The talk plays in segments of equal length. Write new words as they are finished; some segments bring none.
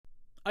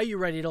Are you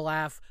ready to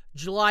laugh?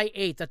 July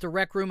 8th at the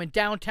Rec Room in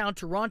downtown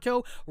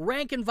Toronto,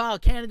 Rank and Vile,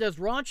 Canada's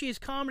raunchiest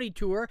comedy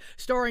tour,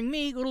 starring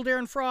me, Little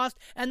Darren Frost,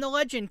 and the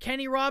legend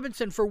Kenny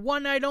Robinson for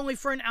one night only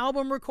for an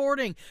album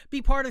recording. Be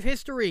part of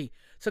history.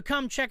 So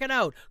come check it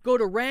out. Go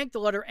to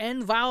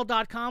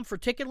rank.vile.com for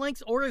ticket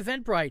links or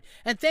Eventbrite.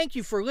 And thank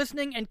you for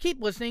listening, and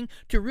keep listening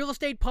to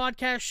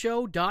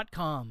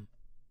realestatepodcastshow.com.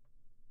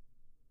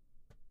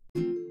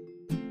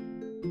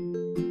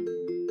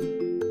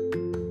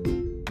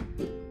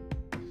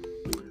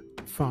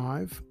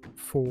 5,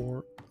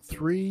 4,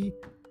 3,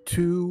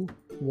 2,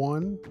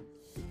 1.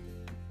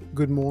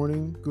 Good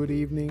morning, good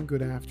evening,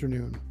 good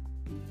afternoon.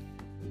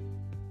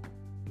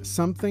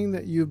 Something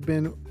that you've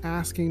been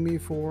asking me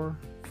for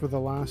the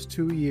last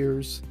 2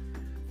 years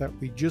that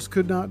we just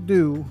could not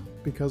do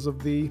because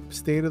of the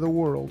state of the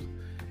world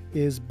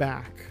is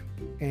back,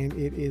 and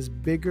it is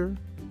bigger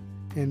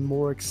and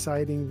more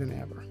exciting than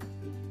ever.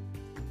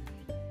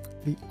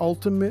 The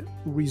Ultimate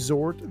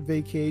Resort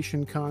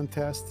Vacation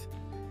Contest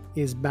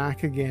is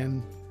back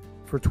again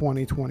for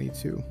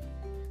 2022.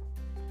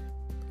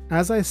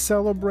 As I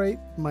celebrate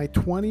my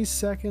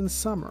 22nd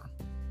summer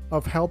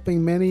of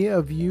helping many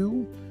of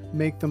you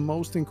make the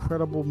most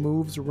incredible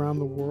moves around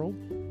the world,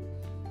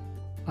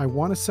 I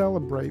want to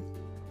celebrate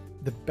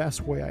the best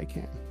way I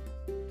can.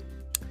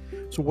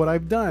 So what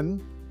I've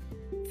done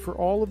for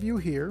all of you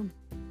here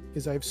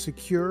is I've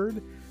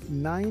secured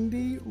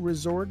 90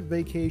 resort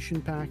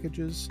vacation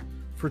packages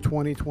for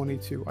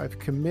 2022. I've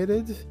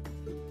committed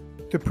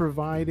to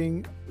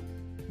providing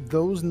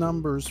those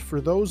numbers for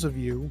those of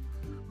you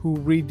who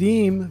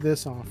redeem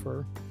this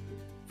offer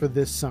for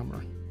this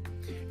summer.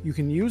 You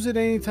can use it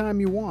anytime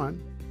you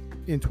want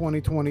in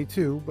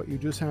 2022, but you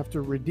just have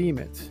to redeem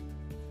it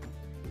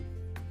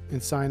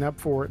and sign up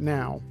for it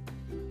now.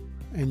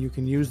 And you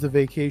can use the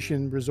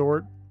vacation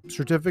resort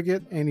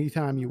certificate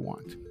anytime you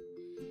want.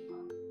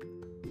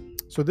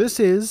 So this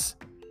is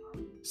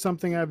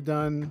something I've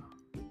done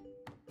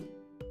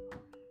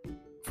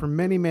for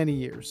many, many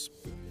years.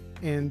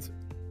 And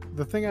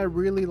the thing I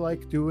really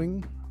like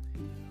doing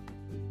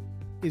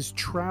is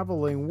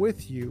traveling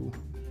with you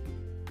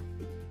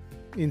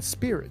in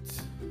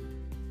spirit,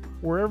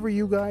 wherever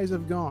you guys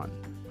have gone.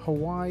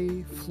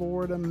 Hawaii,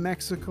 Florida,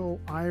 Mexico,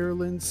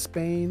 Ireland,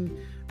 Spain,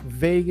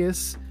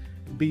 Vegas,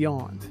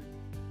 beyond.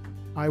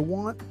 I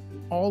want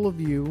all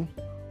of you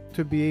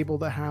to be able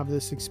to have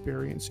this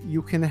experience.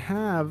 You can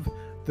have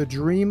the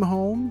dream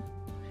home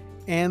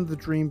and the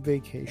dream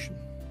vacation.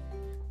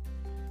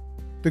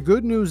 The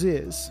good news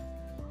is,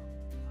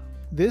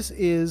 this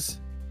is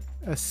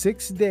a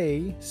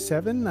 6-day,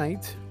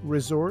 7-night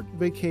resort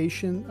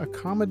vacation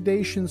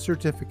accommodation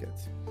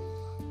certificate.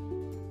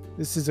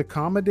 This is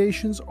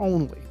accommodations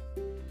only.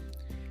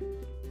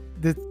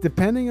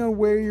 Depending on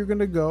where you're going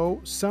to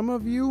go, some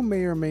of you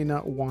may or may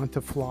not want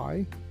to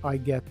fly. I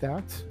get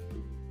that.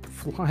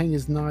 Flying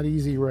is not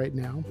easy right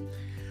now.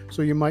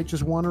 So you might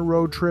just want to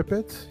road trip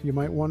it. You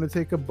might want to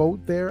take a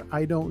boat there.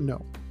 I don't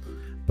know.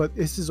 But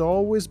this has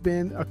always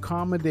been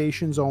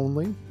accommodations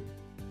only.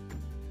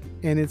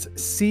 And it's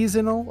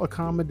seasonal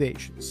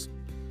accommodations.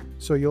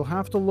 So you'll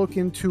have to look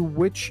into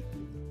which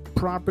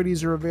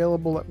properties are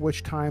available at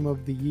which time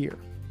of the year.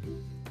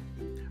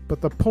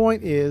 But the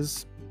point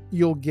is,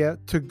 you'll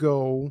get to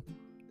go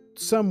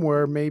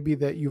somewhere maybe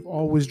that you've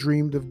always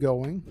dreamed of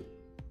going.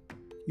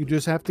 You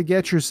just have to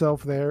get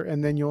yourself there,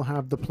 and then you'll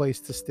have the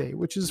place to stay,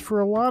 which is, for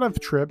a lot of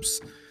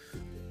trips,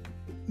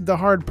 the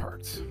hard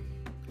part.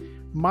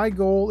 My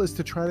goal is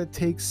to try to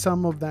take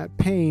some of that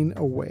pain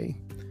away.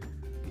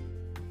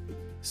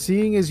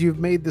 Seeing as you've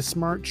made the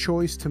smart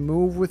choice to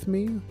move with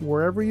me,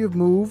 wherever you've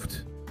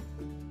moved,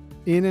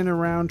 in and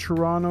around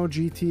Toronto,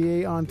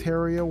 GTA,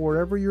 Ontario,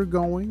 wherever you're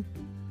going,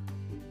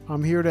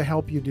 I'm here to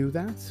help you do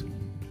that.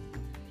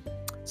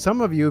 Some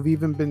of you have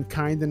even been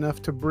kind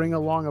enough to bring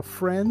along a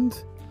friend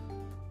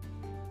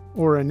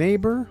or a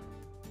neighbor,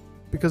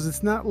 because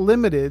it's not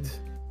limited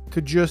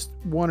to just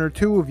one or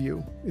two of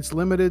you. It's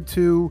limited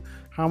to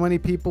how many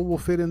people will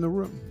fit in the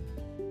room.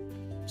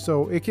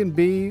 So it can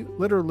be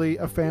literally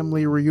a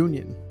family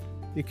reunion.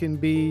 It can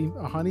be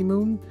a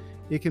honeymoon.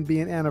 It can be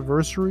an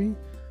anniversary.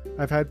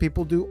 I've had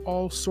people do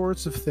all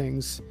sorts of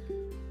things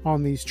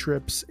on these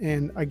trips.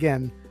 And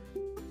again,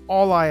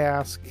 all I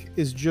ask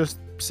is just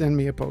send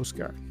me a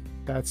postcard.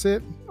 That's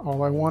it.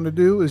 All I want to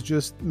do is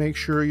just make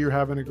sure you're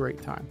having a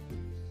great time.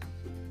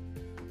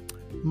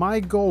 My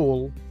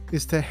goal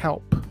is to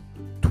help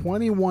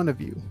 21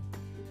 of you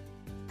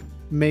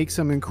make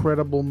some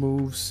incredible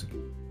moves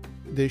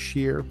this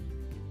year.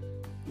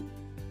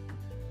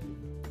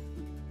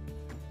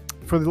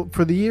 For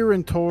the year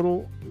in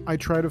total, I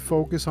try to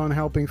focus on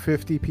helping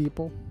 50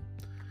 people.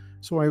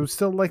 So I would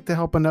still like to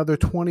help another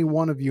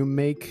 21 of you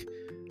make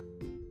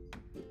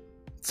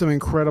some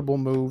incredible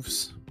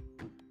moves.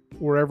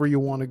 Wherever you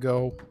want to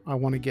go, I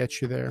want to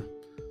get you there.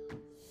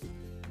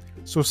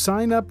 So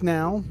sign up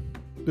now.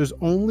 There's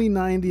only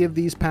 90 of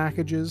these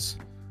packages,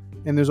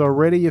 and there's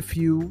already a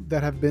few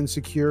that have been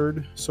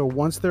secured. So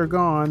once they're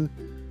gone,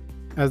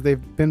 as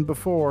they've been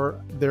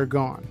before, they're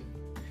gone.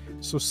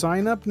 So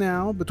sign up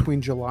now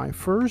between July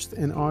 1st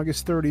and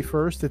August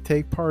 31st to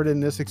take part in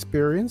this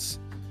experience,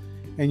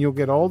 and you'll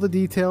get all the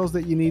details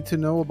that you need to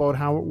know about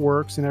how it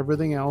works and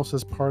everything else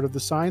as part of the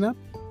sign up.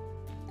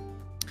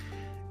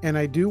 And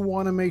I do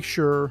want to make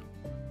sure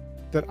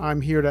that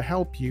I'm here to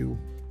help you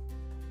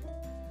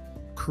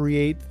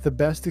create the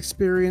best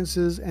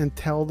experiences and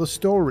tell the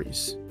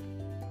stories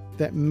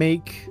that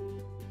make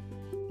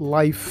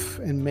life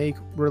and make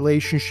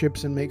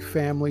relationships and make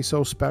family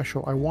so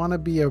special. I want to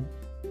be a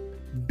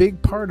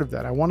big part of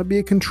that. I want to be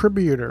a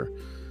contributor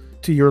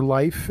to your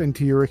life and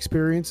to your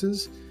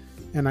experiences,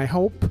 and I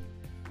hope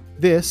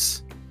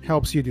this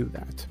helps you do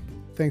that.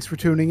 Thanks for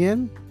tuning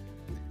in.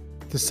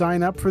 To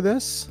sign up for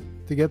this,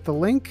 to get the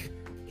link,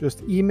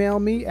 just email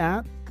me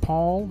at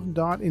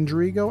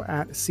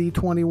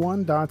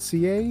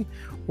paul.indrigo@c21.ca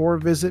or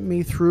visit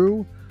me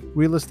through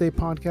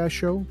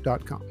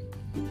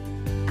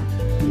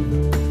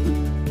realestatepodcastshow.com.